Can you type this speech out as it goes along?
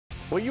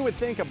Well, you would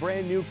think a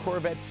brand new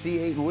Corvette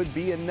C8 would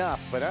be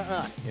enough, but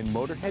In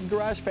Motorhead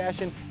Garage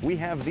fashion, we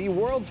have the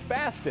world's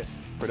fastest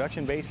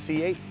production-based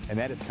C8, and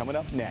that is coming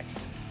up next.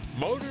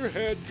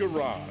 Motorhead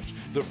Garage,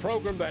 the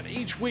program that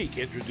each week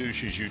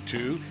introduces you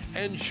to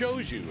and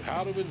shows you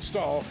how to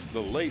install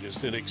the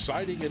latest in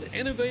exciting and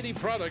innovative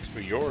products for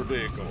your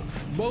vehicle.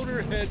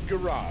 Motorhead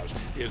Garage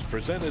is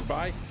presented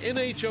by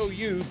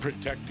NHOU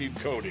Protective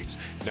Coatings.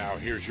 Now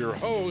here's your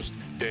host,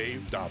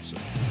 Dave Dobson.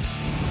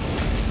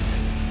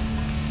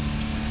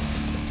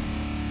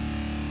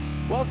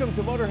 Welcome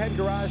to Motorhead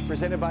Garage,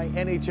 presented by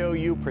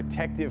NHOU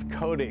Protective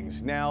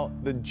Coatings. Now,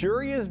 the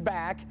jury is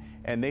back,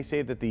 and they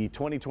say that the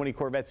 2020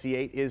 Corvette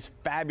C8 is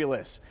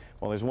fabulous.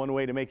 Well, there's one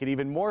way to make it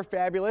even more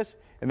fabulous,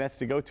 and that's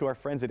to go to our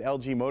friends at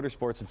LG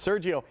Motorsports. And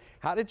Sergio,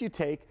 how did you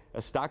take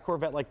a stock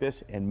Corvette like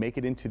this and make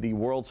it into the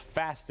world's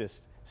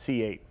fastest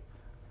C8?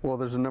 Well,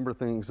 there's a number of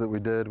things that we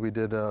did. We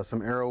did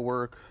some aero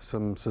work,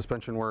 some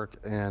suspension work,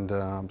 and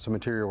some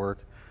interior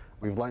work.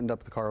 We've lightened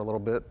up the car a little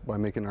bit by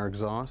making our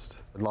exhaust.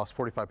 It lost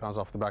 45 pounds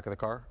off the back of the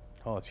car.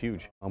 Oh, that's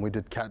huge. We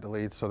did cat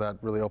deletes, so that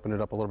really opened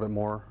it up a little bit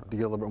more to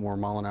get a little bit more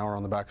mile an hour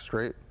on the back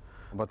straight.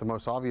 But the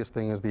most obvious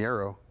thing is the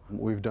aero.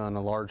 We've done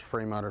a large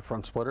frame-mounted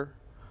front splitter,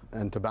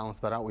 and to balance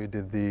that out, we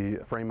did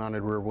the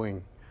frame-mounted rear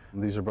wing.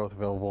 These are both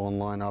available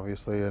online,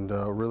 obviously, and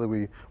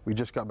really we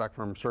just got back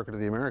from Circuit of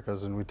the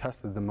Americas and we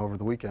tested them over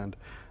the weekend.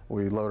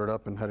 We loaded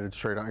up and headed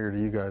straight out here to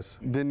you guys.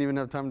 Didn't even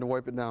have time to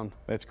wipe it down.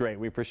 That's great.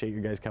 We appreciate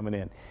you guys coming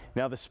in.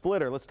 Now the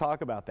splitter, let's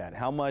talk about that.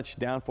 How much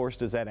downforce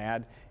does that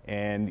add?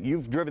 And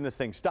you've driven this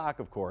thing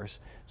stock, of course,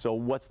 so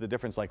what's the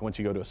difference like once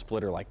you go to a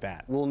splitter like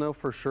that? We'll know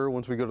for sure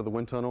once we go to the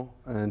wind tunnel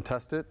and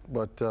test it,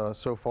 but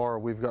so far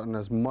we've gotten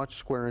as much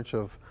square inch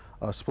of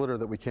splitter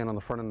that we can on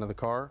the front end of the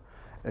car,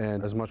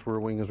 and as much rear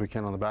wing as we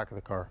can on the back of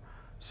the car.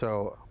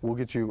 So we'll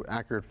get you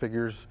accurate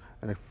figures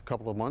in a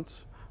couple of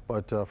months,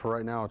 but for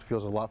right now it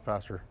feels a lot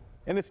faster.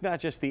 And it's not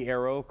just the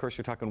aero, of course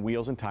you're talking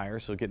wheels and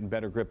tires, so getting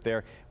better grip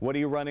there. What are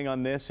you running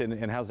on this,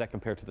 and how's that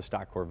compared to the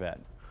stock Corvette?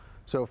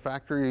 So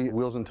factory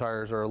wheels and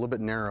tires are a little bit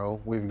narrow.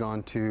 We've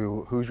gone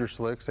to Hoosier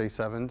Slicks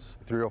A7s,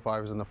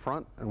 305s in the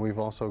front, and we've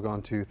also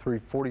gone to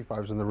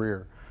 345s in the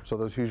rear. So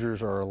those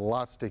Hoosiers are a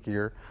lot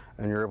stickier,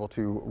 and you're able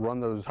to run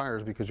those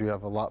tires because you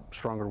have a lot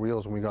stronger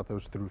wheels, and we got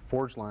those through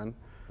Forge Line.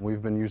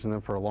 We've been using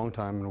them for a long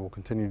time, and we'll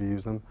continue to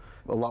use them.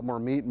 A lot more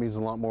meat means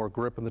a lot more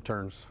grip in the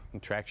turns.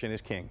 And traction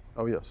is king.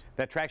 Oh, yes.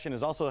 That traction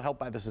is also helped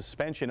by the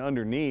suspension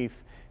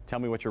underneath. Tell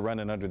me what you're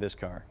running under this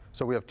car.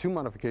 So we have two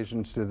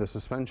modifications to the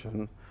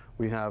suspension.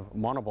 We have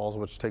monoballs,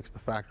 which takes the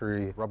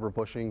factory rubber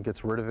bushing,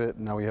 gets rid of it.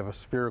 Now we have a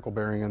spherical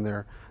bearing in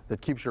there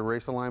that keeps your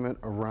race alignment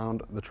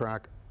around the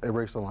track, a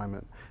race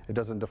alignment. It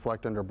doesn't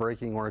deflect under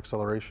braking or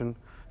acceleration.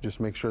 Just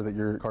make sure that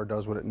your car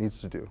does what it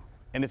needs to do.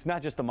 And it's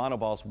not just the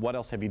monoballs. What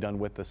else have you done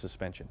with the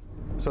suspension?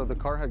 So the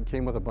car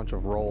came with a bunch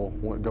of roll.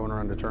 Going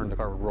around a turn, the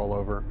car would roll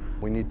over.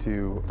 We need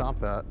to stop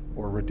that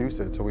or reduce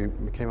it. So we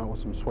came out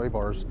with some sway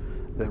bars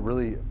that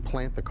really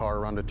plant the car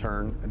around a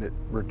turn, and it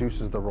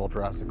reduces the roll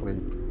drastically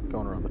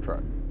going around the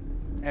track.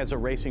 As a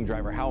racing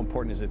driver, how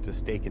important is it to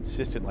stay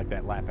consistent like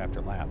that lap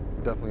after lap?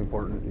 Definitely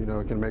important. You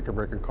know, it can make or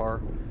break your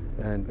car.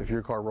 And if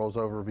your car rolls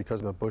over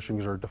because the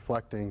bushings are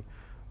deflecting,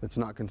 it's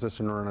not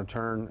consistent around a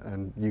turn,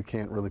 and you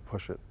can't really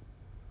push it.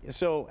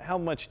 So how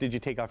much did you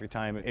take off your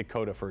time at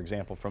COTA, for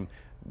example, from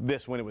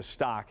this when it was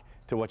stock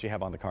to what you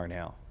have on the car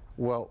now?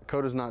 Well,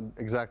 COTA's not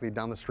exactly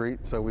down the street,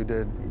 so we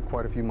did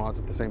quite a few mods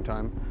at the same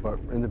time. But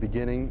in the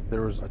beginning,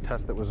 there was a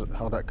test that was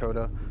held at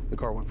COTA. The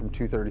car went from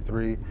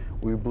 233.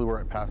 We blew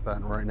right past that,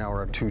 and right now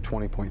we're at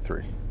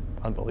 220.3.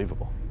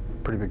 Unbelievable.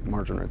 Pretty big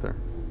margin right there.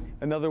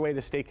 Another way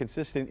to stay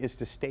consistent is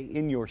to stay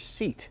in your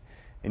seat,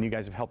 and you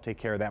guys have helped take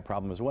care of that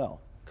problem as well.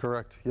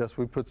 Correct. Yes,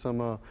 we put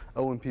some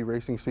O&P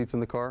racing seats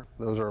in the car.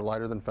 Those are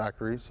lighter than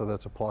factory, so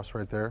that's a plus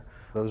right there.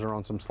 Those are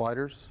on some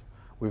sliders.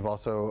 We've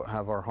also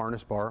have our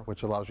harness bar,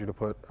 which allows you to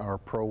put our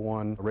Pro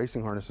 1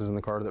 racing harnesses in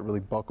the car that really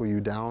buckle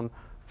you down.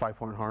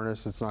 5-point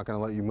harness. It's not going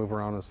to let you move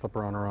around and slip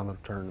around the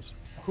turns.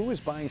 Who is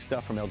buying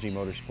stuff from LG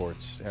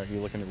Motorsports? Are you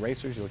looking at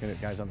racers? You're looking at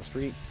guys on the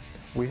street?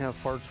 We have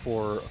parts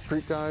for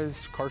street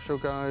guys, car show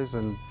guys,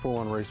 and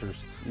full-on racers.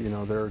 You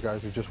know, there are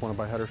guys who just want to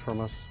buy headers from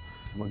us,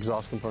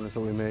 exhaust components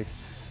that we make,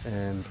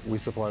 and we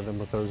supply them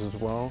with those as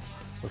well.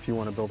 If you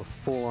want to build a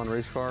full-on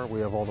race car, we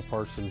have all the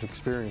parts and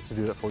experience to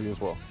do that for you as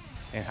well.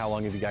 And how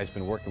long have you guys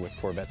been working with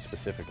Corvettes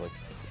specifically?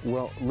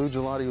 Well, Lou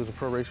Gelati was a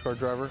pro race car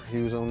driver. He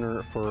was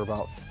owner for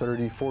about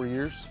 34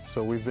 years.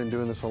 So we've been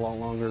doing this a lot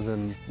longer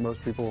than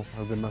most people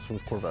have been messing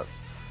with Corvettes.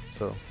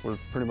 So we're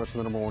pretty much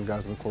the #1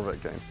 guys in the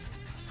Corvette game.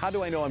 How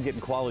do I know I'm getting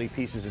quality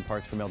pieces and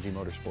parts from LG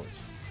Motorsports?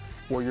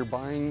 Well, you're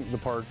buying the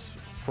parts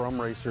from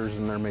racers,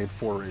 and they're made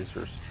for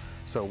racers.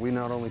 So we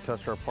not only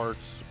test our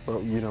parts,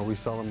 but you know, we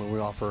sell them, and we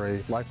offer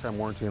a lifetime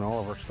warranty on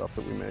all of our stuff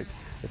that we make.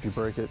 If you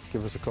break it,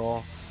 give us a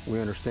call. We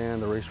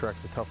understand the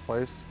racetrack's a tough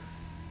place.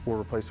 We'll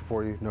replace it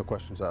for you, no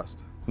questions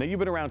asked. Now, you've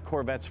been around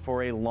Corvettes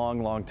for a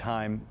long, long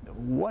time.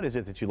 What is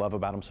it that you love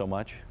about them so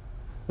much?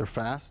 They're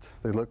fast,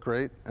 they look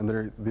great, and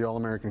they're the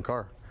all-American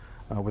car.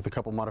 With a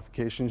couple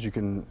modifications, you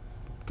can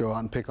go out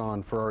and pick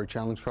on Ferrari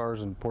Challenge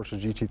cars and Porsche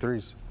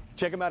GT3s.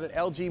 Check them out at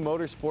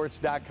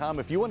lgmotorsports.com.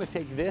 If you want to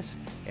take this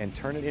and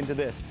turn it into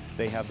this,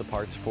 they have the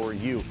parts for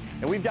you.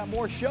 And we've got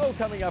more show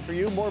coming up for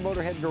you. More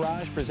Motorhead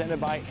Garage presented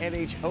by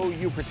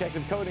NHOU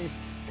Protective Coatings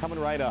coming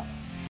right up.